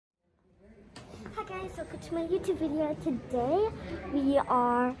Hi guys, welcome to my YouTube video. Today we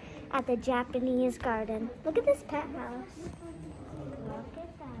are at the Japanese garden. Look at this pet house. Look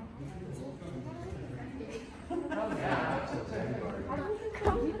at that.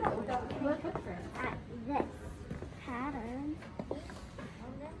 Look at this pattern.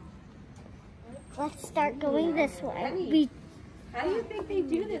 Let's start going this way. How do you think they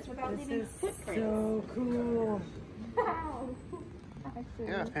do this without leaving footprints? So cool.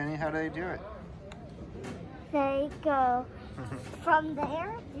 Yeah, Penny, how do they do it? They go from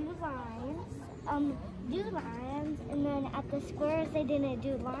there, do lines, and then at the squares they didn't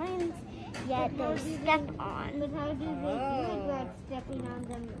do lines yet, they step on. But how do they do it without stepping on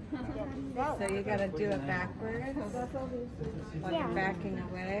them? So you gotta do it backwards? Like Yeah. backing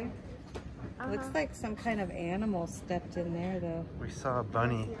away? Looks like some kind of animal stepped in there though. We saw a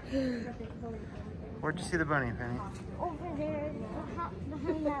bunny. Where'd you see the bunny, Penny? Over there,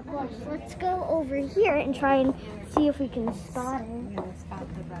 behind that bush. Let's go over here and try and see if we can spot it. I'm gonna spot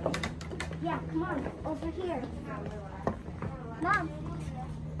the bunny. Yeah, come on, over here. Mom.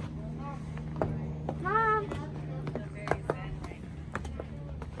 Mom.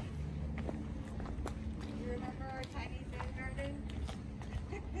 You remember our tiny zen garden?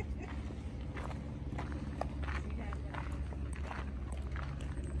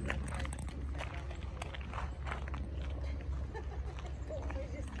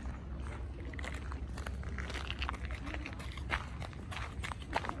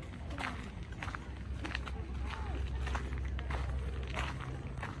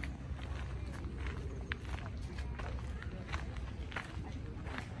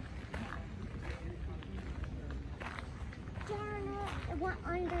 It went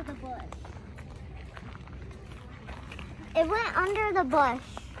under the bush. It went under the bush.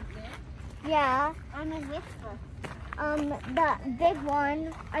 Yeah. On which bush? The big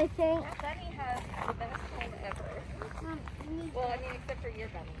one, I think. Bunny has the best home ever. Well, I mean, except for your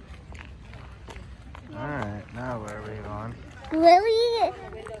bunny. Alright, now where are we going? Lily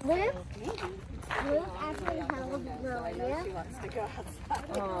actually held Lily. She wants to go outside.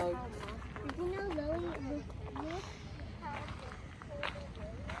 Oh, Did you know Lily?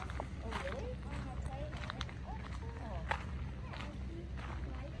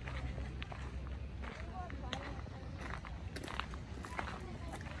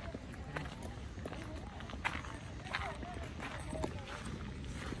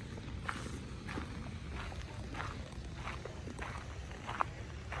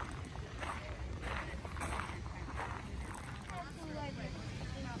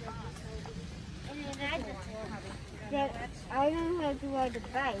 I don't know how to ride a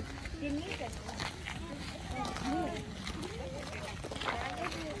bike. Didn't either. I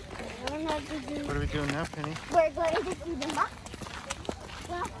don't know how to do. What are we doing now, Penny? We're going to see the mock.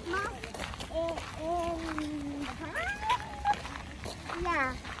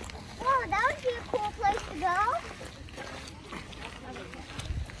 Yeah. Oh, that would be a cool place to go.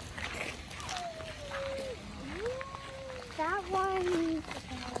 That one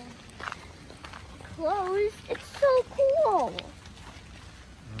closed. It's so cool.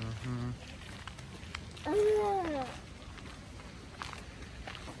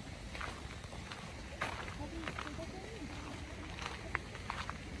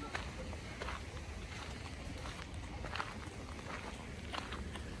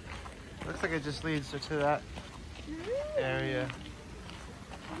 Looks like it just leads to that area.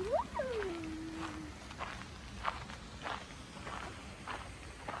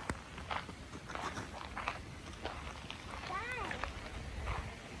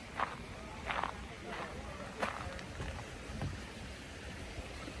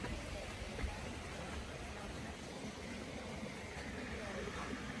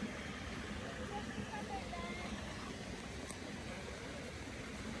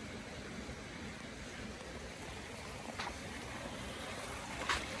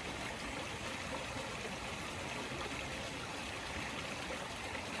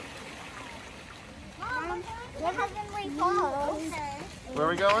 The Heavenly Falls. Where are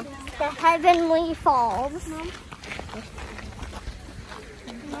we going? The Heavenly Falls.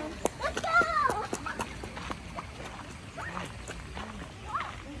 Let's go!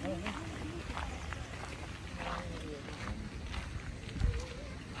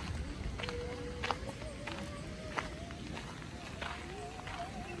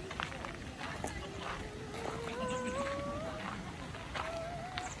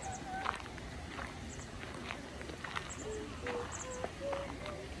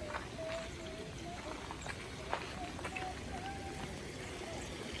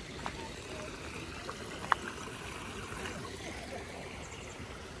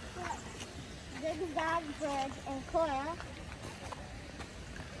 Zigzag bird and coil.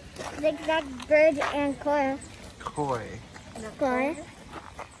 Zigzag bird and coil. Koi. Coil.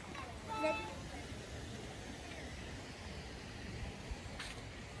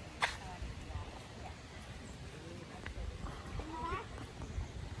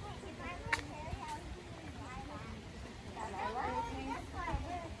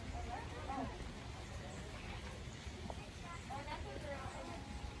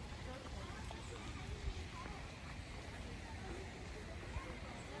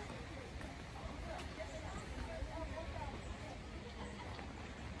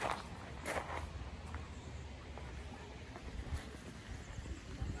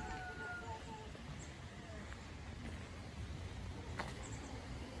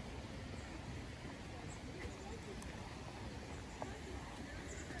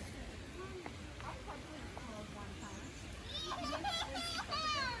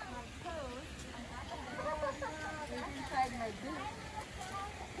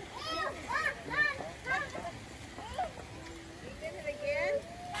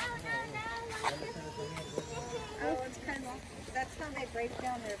 That's how they break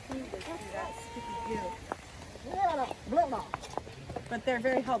down their food, is through that sticky goo. But they're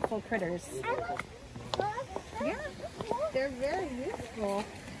very helpful critters. Yeah, they're very useful.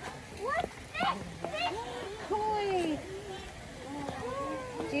 Koi.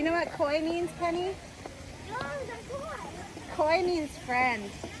 Do you know what koi means, Penny? Koi means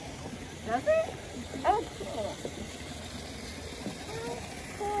friend. Does it? Oh, cool.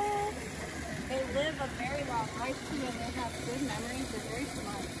 Cool. They live a very long life too, and they have good memories. They're very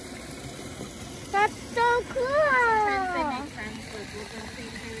smart. That's so cool. Sometimes they make friends with woodland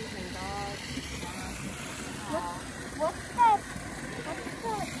creatures and dogs. What's that?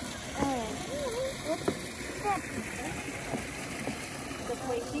 What's that? The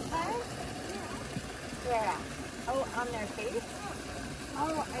flashy kind? Yeah. Oh, on their face?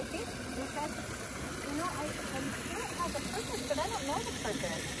 Oh, I think that's, you know, I'm sure it has a purpose, but I don't know the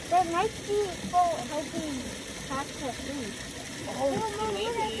purpose. That might be for helping catch the food. Oh,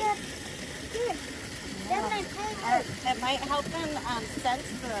 maybe. That might help. It might help them sense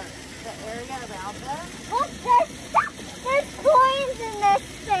the area around them. Look, there's coins in this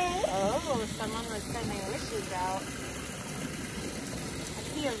thing. Oh, someone was sending wishes out. I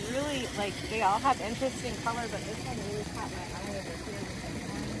see a really, like, they all have interesting color, but this one really caught my eye over here.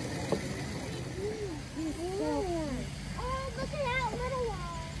 Oh, look at that little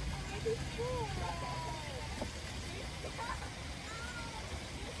one. He's cool.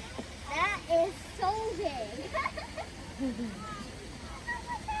 That is so big.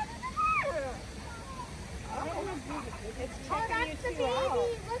 It's Oh, checking that's the you two baby. out.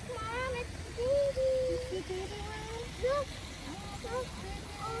 Look, Mom, it's the baby. You see baby one? Look. Look.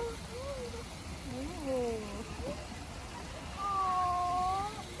 Oh,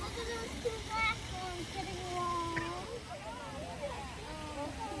 oh, look at those two black ones getting along.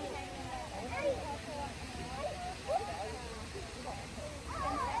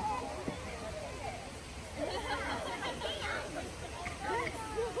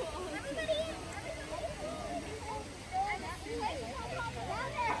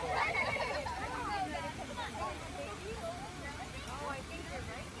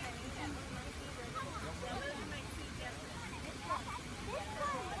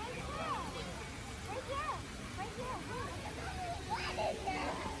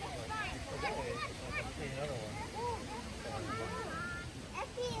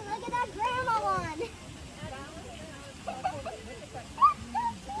 Look at that grandma one.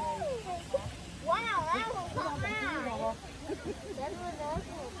 Wow, that one caught my eye.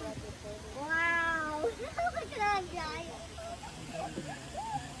 Wow. Look at that guy.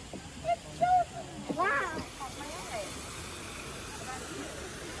 It's so wow.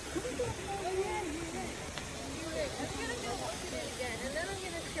 And then I'm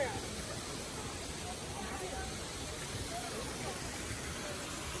gonna try.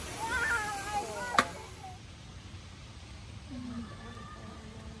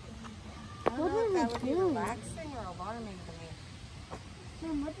 I don't know if that would be relaxing or alarming to me.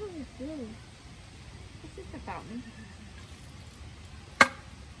 Mom, what does it do? It's just a fountain.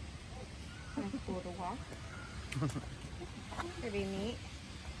 Kind of cool to walk. Pretty neat.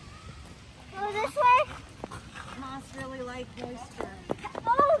 Go this way? Moss really like moisture.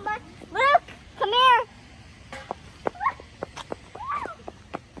 Oh my, look, come here.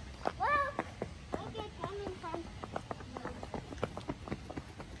 Look. Okay, coming from.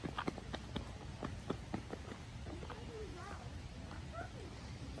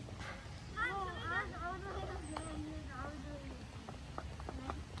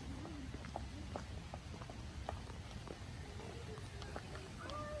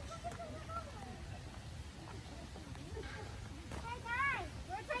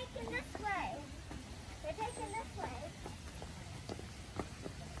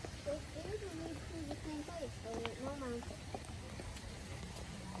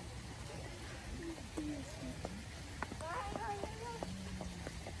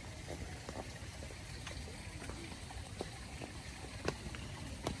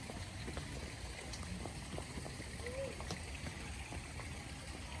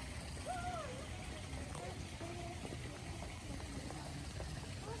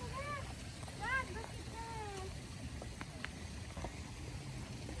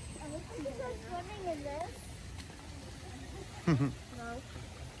 swimming in this? No.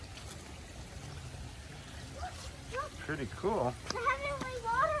 Pretty cool. The heavenly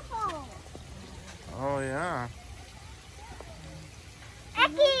waterfall. Oh yeah.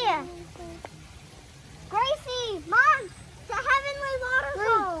 Eki! Gracie! Mom! The heavenly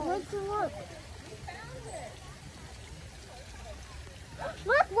waterfall! Let's look.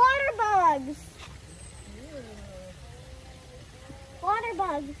 Look, water bugs! Water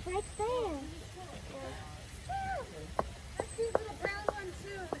bugs right there. Let's see the brown one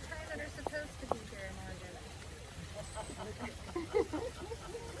too, the kind that are supposed to be here in Oregon.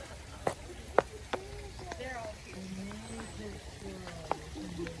 They're all cute.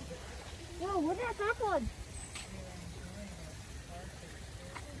 Whoa, what is that one?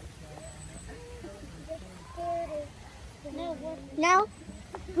 No,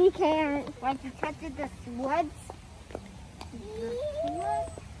 we can't. Once you touch it, the woods.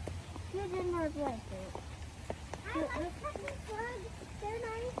 You didn't have like it. I like touching slugs. They're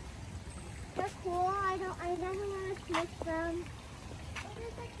nice. They're cool. I never want to smush them.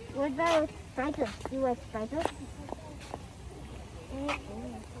 What about spiders? You like spiders?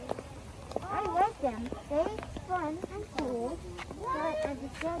 I like them. They're fun and cool, but I'm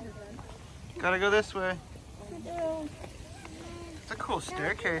just scared of them. Gotta go this way. I do. It's a cool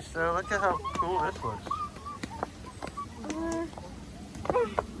staircase though. Look at how cool this looks.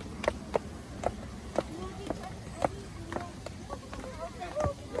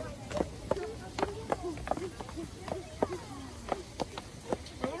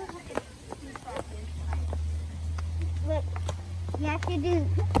 Look, you have to do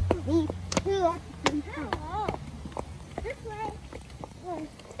these two at the same time. This way. Look.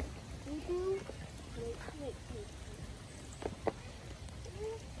 You do. Wait.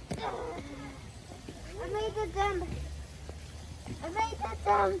 I made the jump.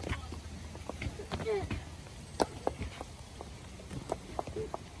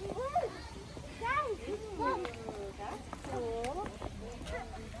 Guys, look. That's cool.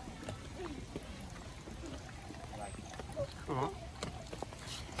 Cool.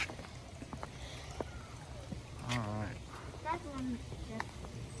 Alright. That's one.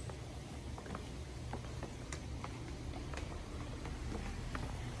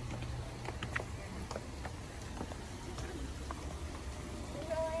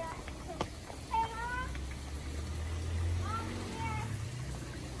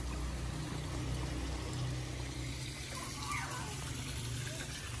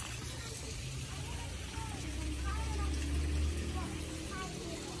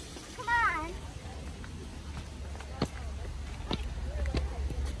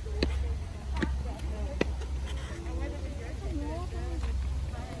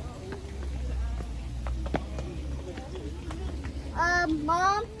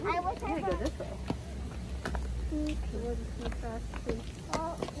 Mom, I wish I Go this way.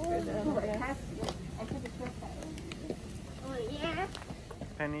 Oh, yeah.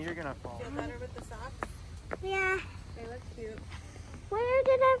 Penny, you're gonna fall. Feel better with the socks? Yeah. They look cute. Where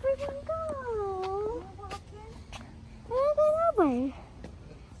did everyone go? Where did everybody?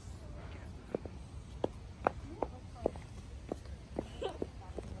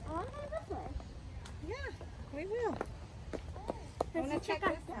 I want to go this way. Yeah, we will. Let's check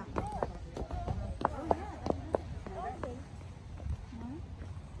out this out.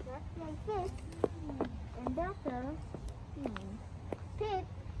 That's like this. And that's a pig.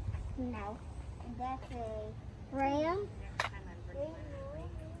 No. And that's a ram.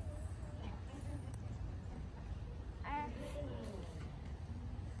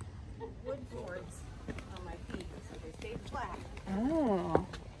 Wood boards on my feet so they stay flat Oh,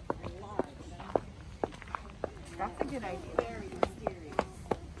 and large. that's a good idea. Very mysterious.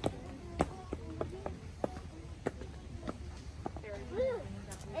 Look,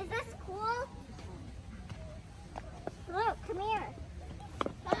 is this cool? Look, come here.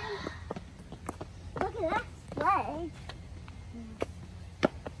 Look at that sleigh.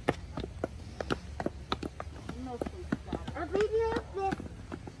 Mostly stuff. I'll leave you with this.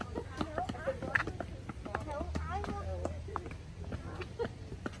 No, I will.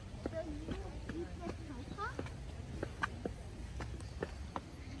 So you just my top?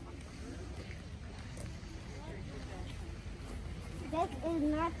 This is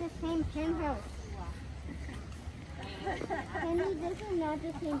not the same penthouse. Penny, this is not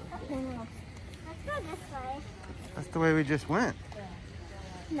the same penthouse. Let's go this way. That's the way we just went.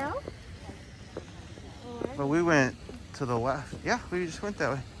 No? But we went to the left. Yeah, we just went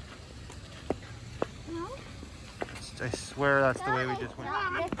that way. No? I swear that's the way we just went.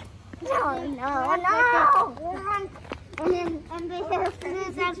 No. We're on And they have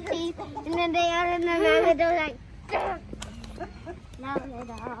snooze have teeth, and then they are in the mouth, and they're like, no, they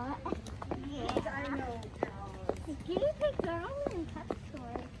don't. Yeah. I know. Guinea pigs are only in pet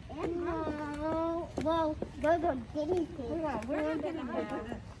stores. And no. Well, those are guinea pigs. We're not going to do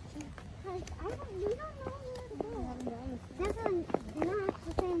that. We don't know where to go. This one, not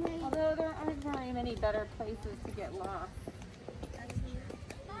the same way. Although there aren't very many better places to get lost.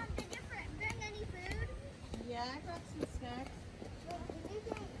 Mom, did you bring any food? Yeah, I got some snacks.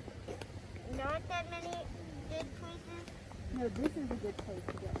 Not that many good places. No, this is a good place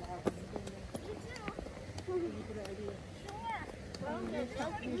to get lost. Me too. Good idea. Sure. Well,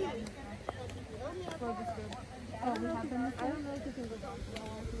 Oh, we have them.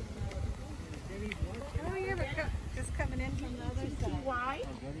 Oh, yeah, but just coming in from the other side. Why?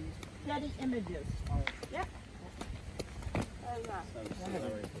 Study images. Yep.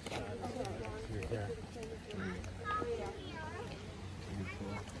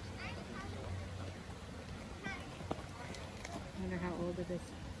 I wonder how old it is.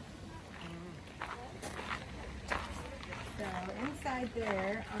 So inside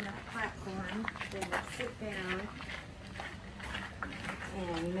there on that platform, they will sit down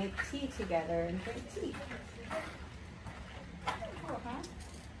and make tea together and drink tea. Cool, huh?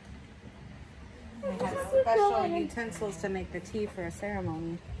 They have special utensils to make the tea for a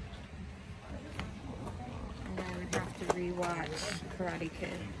ceremony. And I would have to rewatch Karate Kid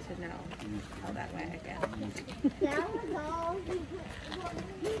to know how that went again. that was all.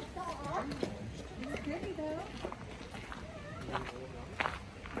 It's pretty though.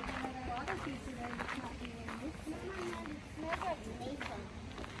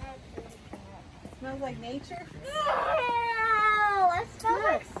 Smells like nature? No! It smells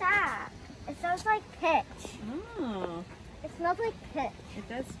like sap. It smells like pitch. Oh, It smells like pitch. it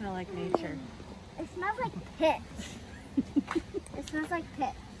does smell like nature. It smells like pitch. It smells like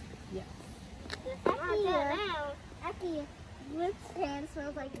pitch. Yeah. Aki, Luke's hand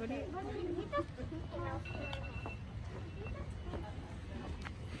smells like pitch.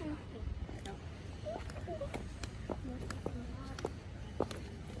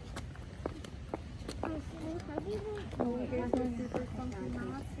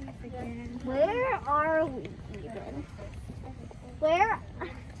 Where are we even? Where?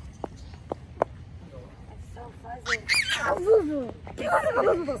 It's so fuzzy.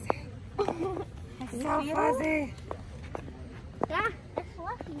 It's so fuzzy. Yeah, it's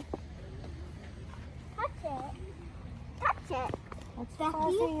fluffy. Touch it. Touch it. It's Becky?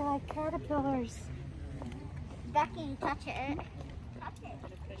 fuzzy like caterpillars. Becky, touch it. Touch it.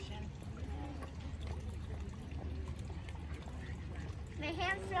 My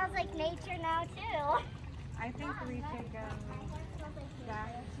hand smells like nature now too. I think we should go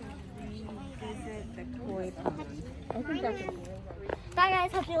back to revisit the koi pond. Bye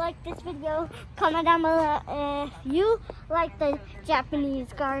guys, hope you liked this video. Comment down below if you like the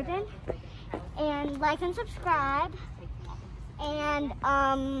Japanese garden. And like and subscribe. And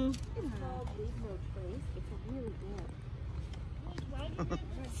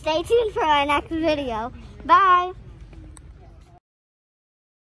stay tuned for our next video. Bye!